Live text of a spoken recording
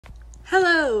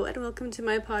Hello, and welcome to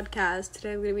my podcast.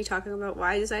 Today I'm going to be talking about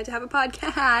why I decided to have a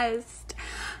podcast.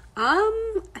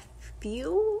 I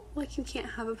feel like you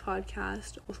can't have a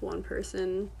podcast with one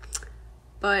person,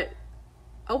 but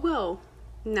oh well,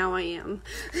 now I am.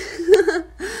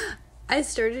 I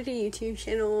started a YouTube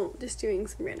channel just doing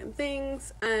some random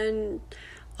things, and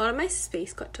a lot of my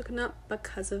space got taken up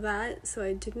because of that, so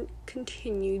I didn't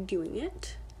continue doing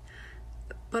it.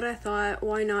 But I thought,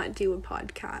 why not do a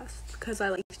podcast? Because I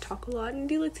like to talk a lot and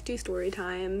like to do story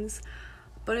times,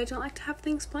 but I don't like to have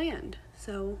things planned.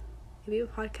 So maybe a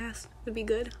podcast would be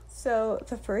good. So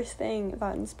the first thing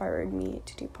that inspired me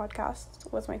to do podcasts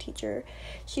was my teacher.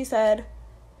 She said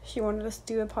she wanted us to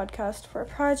do a podcast for a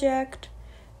project.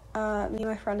 Me and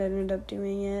my friend ended up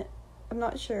doing it. I'm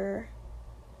not sure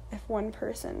if one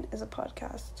person is a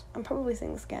podcast. I'm probably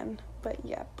saying this again, but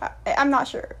yeah, I'm not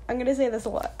sure. I'm gonna say this a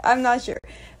lot. I'm not sure,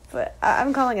 but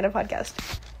I'm calling it a podcast.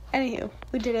 Anywho,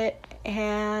 we did it,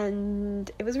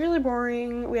 and it was really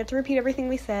boring. We had to repeat everything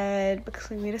we said because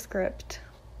we made a script.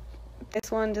 This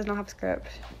one does not have a script.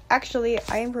 Actually,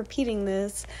 I am repeating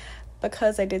this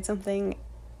because I did something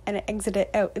and it exited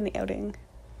out in the outing.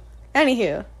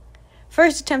 Anywho,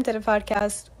 first attempt at a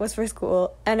podcast was for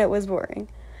school, and it was boring.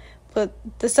 But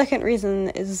the second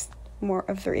reason is more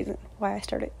of the reason why I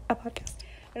started a podcast.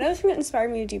 Another thing that inspired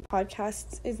me to do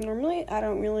podcasts is normally I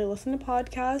don't really listen to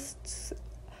podcasts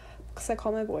because I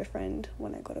call my boyfriend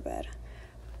when I go to bed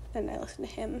and I listen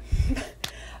to him.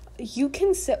 You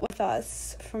Can Sit With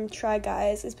Us from Try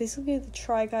Guys is basically the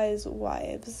Try Guys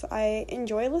wives. I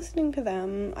enjoy listening to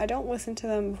them. I don't listen to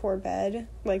them before bed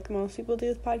like most people do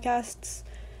with podcasts.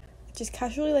 Just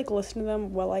casually listen to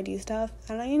them while I do stuff,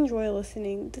 and I enjoy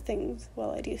listening to things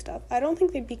while I do stuff. I don't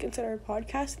think they'd be considered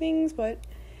podcast things, but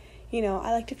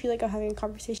I like to feel like I'm having a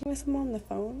conversation with someone on the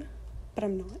phone, but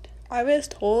I'm not. I was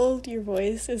told your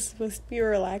voice is supposed to be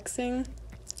relaxing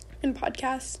in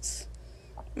podcasts.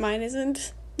 Mine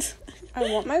isn't. I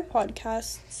want my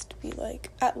podcasts to be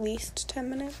at least 10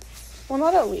 minutes. Well,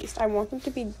 not at least. I want them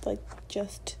to be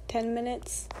just 10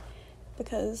 minutes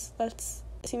because that's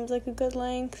seems like a good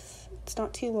length. It's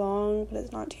not too long, but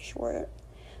it's not too short.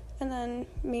 And then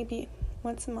maybe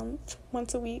once a month,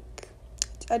 once a week.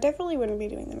 I definitely wouldn't be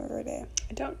doing them every day.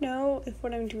 I don't know if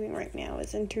what I'm doing right now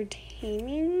is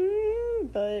entertaining,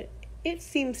 but it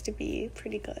seems to be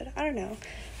pretty good. I don't know.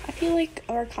 I feel like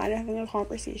we're kind of having a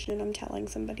conversation. I'm telling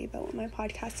somebody about what my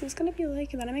podcast is going to be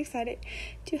like, and then I'm excited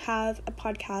to have a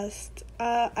podcast.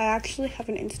 I actually have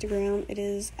an Instagram. It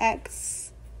is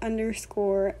X_another_angel_X.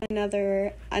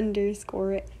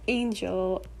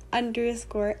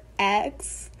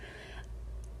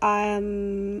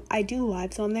 I do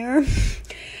lives on there,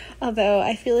 although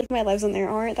I feel like my lives on there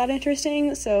aren't that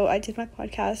interesting, so I did my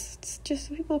podcasts just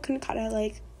so people can kind of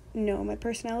know my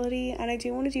personality, and I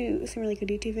do want to do some really good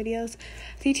YouTube videos.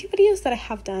 The YouTube videos that I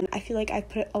have done, I feel like I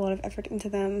put a lot of effort into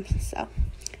them, so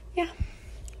yeah.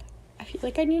 I feel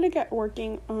like I need to get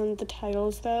working on the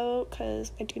titles though,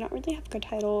 because I do not really have good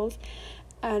titles,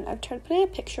 and I've tried putting a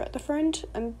picture at the front.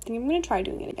 I'm going to try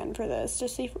doing it again for this,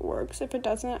 just see if it works. If it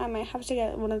doesn't, I might have to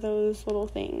get one of those little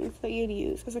things that you'd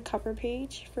use as a cover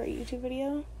page for a YouTube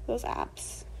video, those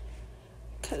apps,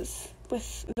 because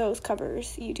with those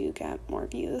covers, you do get more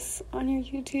views on your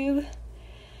YouTube.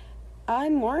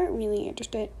 I'm more really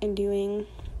interested in doing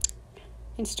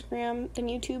Instagram than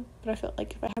YouTube, but I feel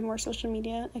like if I have more social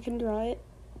media, I can draw it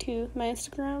to my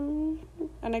Instagram.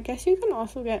 And I guess you can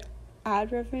also get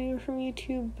ad revenue from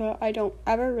YouTube, but I don't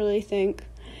ever really think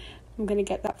I'm gonna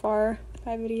get that far with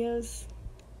my videos.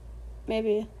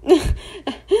 Maybe.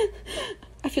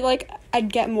 I feel like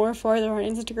I'd get more farther on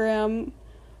Instagram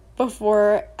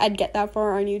before I'd get that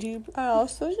far on YouTube. I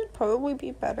also should probably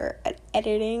be better at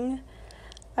editing.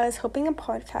 I was hoping a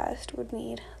podcast would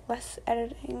need less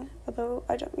editing, although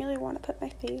I don't really want to put my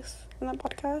face in the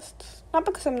podcast. Not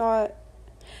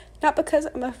because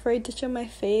I'm afraid to show my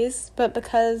face, but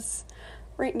because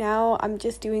right now I'm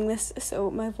just doing this so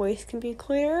my voice can be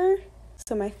clear,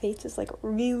 so my face is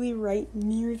really right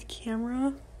near the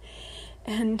camera.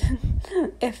 And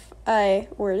if I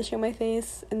were to show my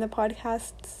face in the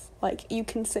podcasts You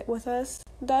Can Sit With Us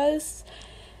does,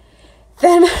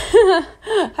 then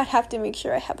I'd have to make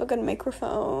sure I have a good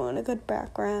microphone, a good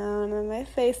background, and my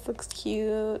face looks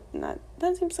cute, and that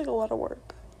seems like a lot of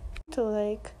work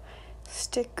to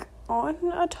stick on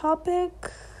a topic.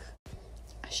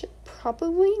 I should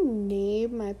probably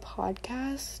name my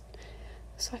podcast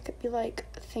so I could be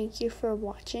thank you for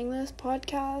watching this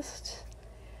podcast.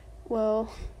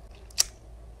 Well,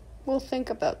 we'll think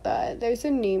about that. There's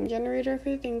a name generator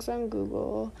for things on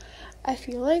Google. I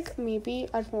feel like maybe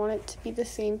I'd want it to be the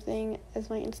same thing as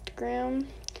my Instagram,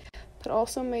 but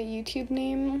also my YouTube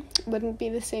name wouldn't be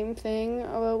the same thing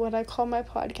about what I call my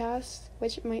podcast,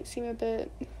 which might seem a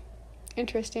bit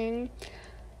interesting.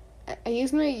 I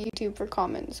use my YouTube for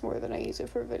comments more than I use it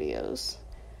for videos.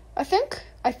 I think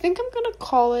I'm gonna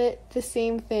call it the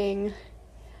same thing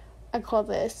I call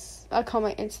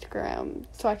my Instagram,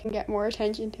 so I can get more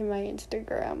attention to my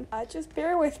Instagram. Just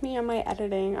bear with me on my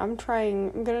editing. I'm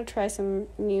gonna try some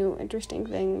new interesting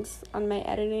things on my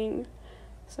editing.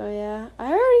 So yeah,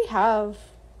 I already have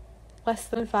less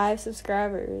than 5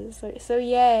 subscribers, so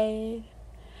yay.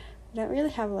 I don't really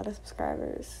have a lot of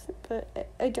subscribers, but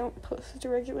I don't post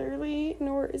regularly,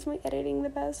 nor is my editing the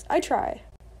best. I try.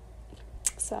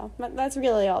 So, that's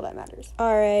really all that matters.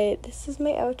 Alright, this is my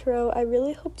outro. I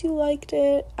really hoped you liked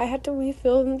it. I had to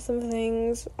refilm some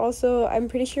things. Also, I'm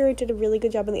pretty sure I did a really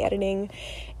good job in the editing.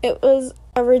 It was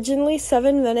originally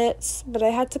 7 minutes, but I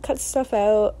had to cut stuff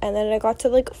out, and then I got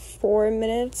to 4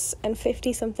 minutes and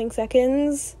 50 something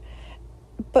seconds.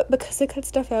 But because I cut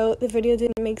stuff out, the video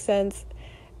didn't make sense,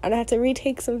 and I had to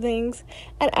retake some things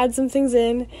and add some things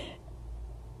in.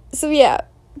 So yeah,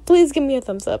 please give me a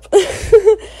thumbs up.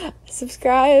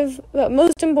 Subscribe, but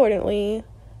most importantly,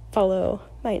 follow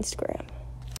my Instagram.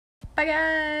 Bye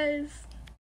guys!